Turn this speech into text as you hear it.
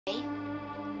We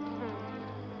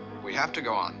have to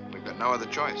go on. We've got no other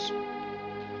choice.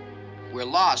 We're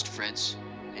lost, Fritz,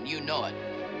 and you know it.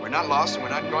 We're not lost, and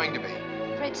we're not going to be.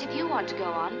 Fritz, if you want to go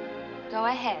on, go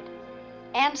ahead.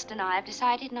 Ernst and I have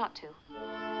decided not to.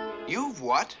 You've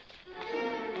what?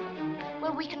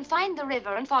 Well, we can find the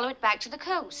river and follow it back to the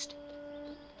coast.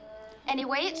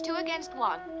 Anyway, it's 2 against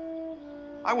 1.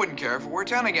 I wouldn't care if it were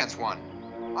 10 against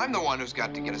 1. I'm the one who's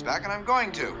got to get us back, and I'm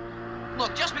going to.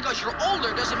 Look, just because you're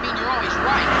older doesn't mean you're always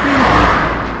right.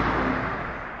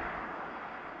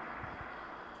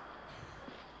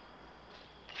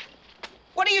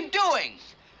 What are you doing?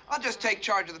 I'll just take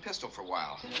charge of the pistol for a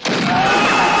while.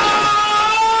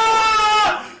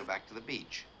 Go back to the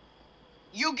beach.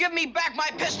 You give me back my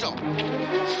pistol.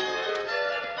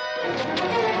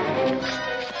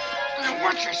 Now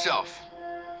watch yourself.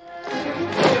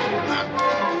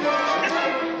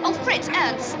 Oh, Fritz,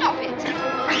 Ernst, stop it.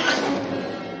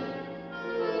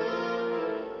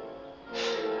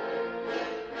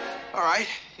 All right,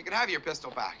 you can have your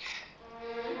pistol back.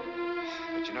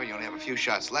 But you know you only have a few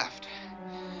shots left.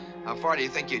 How far do you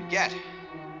think you'd get?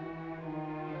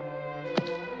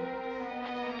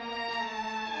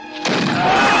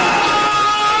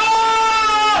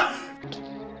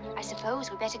 I suppose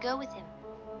we better go with him.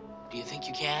 Do you think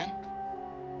you can?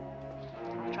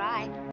 I'll try.